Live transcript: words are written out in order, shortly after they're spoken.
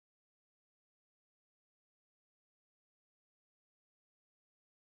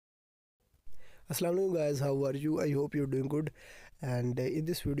Assalamualaikum guys, how are you? I hope you're doing good. And in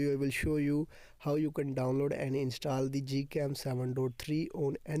this video I will show you how you can download and install the GCAM 7.3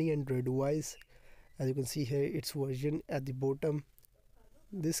 on any Android device. As you can see here, its version at the bottom.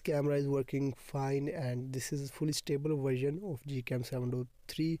 This camera is working fine and this is a fully stable version of GCAM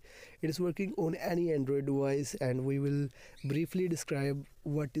 7.3. It is working on any Android device, and we will briefly describe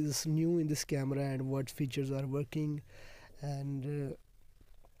what is new in this camera and what features are working. And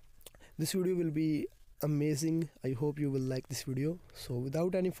this video will be amazing. I hope you will like this video. So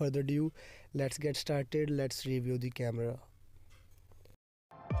without any further ado, let's get started. Let's review the camera.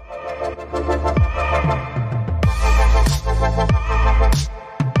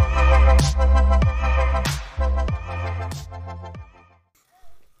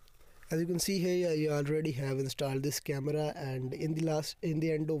 As you can see here, I already have installed this camera, and in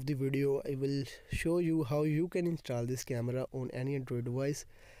the end of the video I will show you how you can install this camera on any Android device.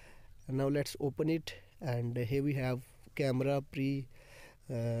 And now let's open it, and here we have camera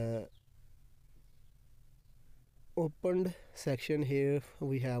opened section. Here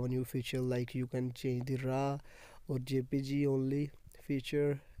we have a new feature like you can change the RAW or JPG only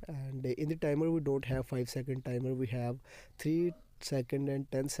feature, and in the timer we don't have 5-second timer, we have 3-second and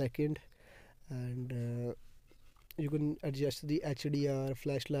 10-second, and you can adjust the HDR,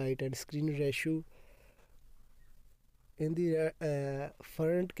 flashlight and screen ratio. In the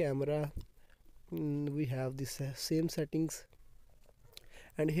front camera we have the same settings,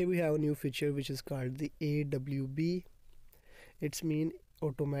 and here we have a new feature which is called the AWB. It's mean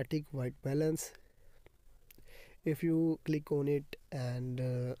automatic white balance. If you click on it, and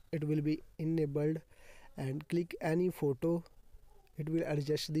it will be enabled, and click any photo, it will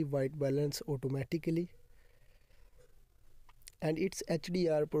adjust the white balance automatically, and its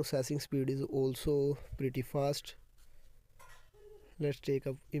HDR processing speed is also pretty fast. Let's take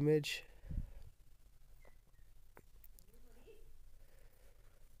a image.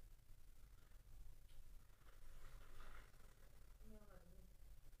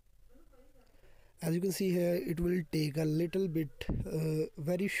 As you can see here, it will take a little bit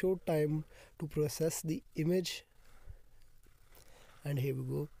very short time to process the image, and here we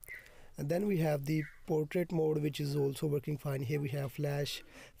go. And then we have the portrait mode, which is also working fine. Here we have flash,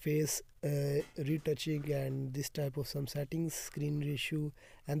 face retouching, and this type of some settings, screen ratio.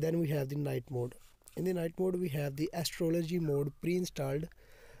 And then we have the night mode. In the night mode we have the astrology mode pre-installed.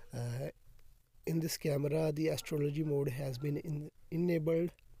 In this camera the astrology mode has been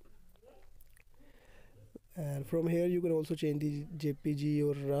enabled, and from here you can also change the JPG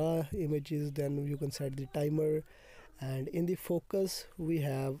or RAW images. Then you can set the timer, and in the focus we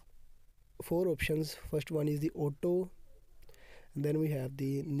have 4 options. First one is the auto, and then we have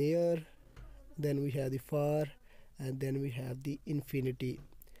the near, then we have the far, and then we have the infinity.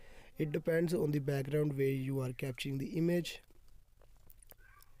 It depends on the background where you are capturing the image.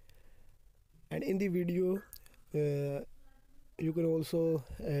 And in the video you can also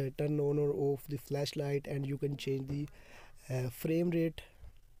turn on or off the flashlight, and you can change the frame rate.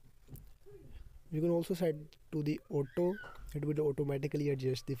 You can also set to the auto. It will automatically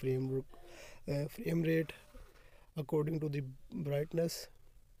adjust the frame rate according to the brightness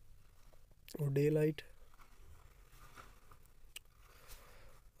or daylight.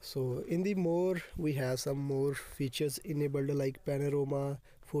 So in the more we have some more features enabled like panorama,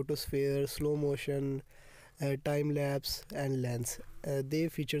 photosphere, slow motion, time lapse and lens. Their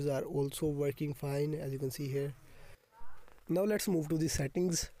features are also working fine, as you can see here. Now let's move to the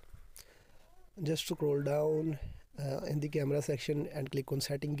settings. Just scroll down in the camera section and click on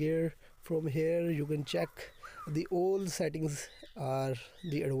setting gear. From here you can check the all settings are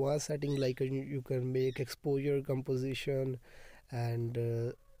the advanced setting, like you can make exposure, composition,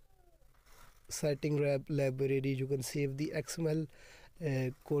 and setting library. You can save the XML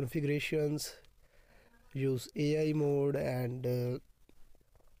configurations, use AI mode, and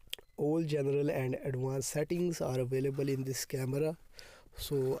all general and advanced settings are available in this camera.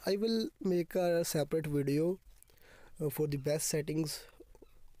 So I will make a separate video for the best settings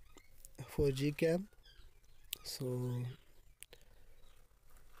for GCAM. So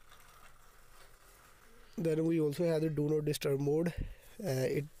then we also have the do not disturb mode.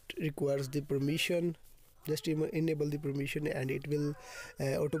 It requires the permission. Just enable the permission, and it will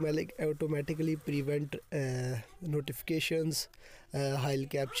automatically prevent notifications while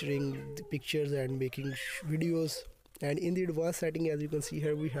capturing the pictures and making videos. And in the advanced setting, as you can see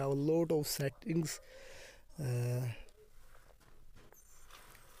here, we have a lot of settings.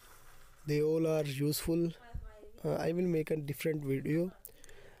 They all are useful. I will make a different video.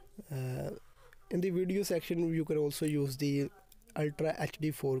 In the video section you can also use the ultra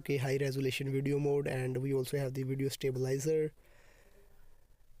HD 4K high resolution video mode, and we also have the video stabilizer.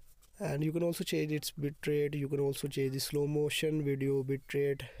 And you can also change its bitrate, you can also change the slow motion video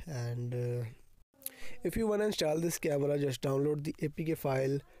bitrate. And if you want to install this camera, just download the APK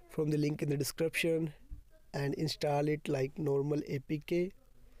file from the link in the description and install it like normal APK.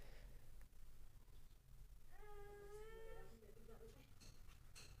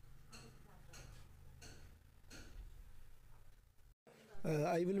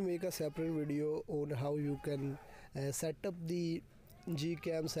 I will make a separate video on how you can set up the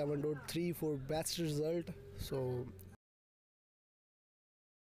GCAM 7.3 for best result. So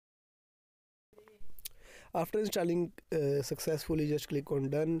after installing successfully, just click on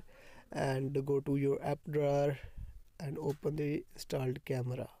done and go to your app drawer and open the installed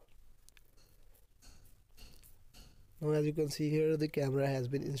camera. Now as you can see here, the camera has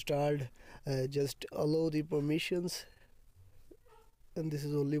been installed. Just allow the permissions, and this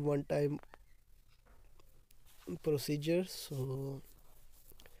is only one time procedure. So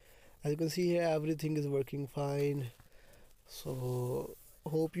as you can see here, everything is working fine. So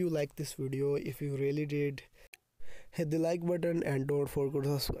hope you like this video. If you really did, hit the like button and don't forget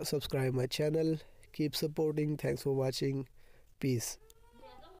to subscribe my channel. Keep supporting. Thanks for watching. Peace.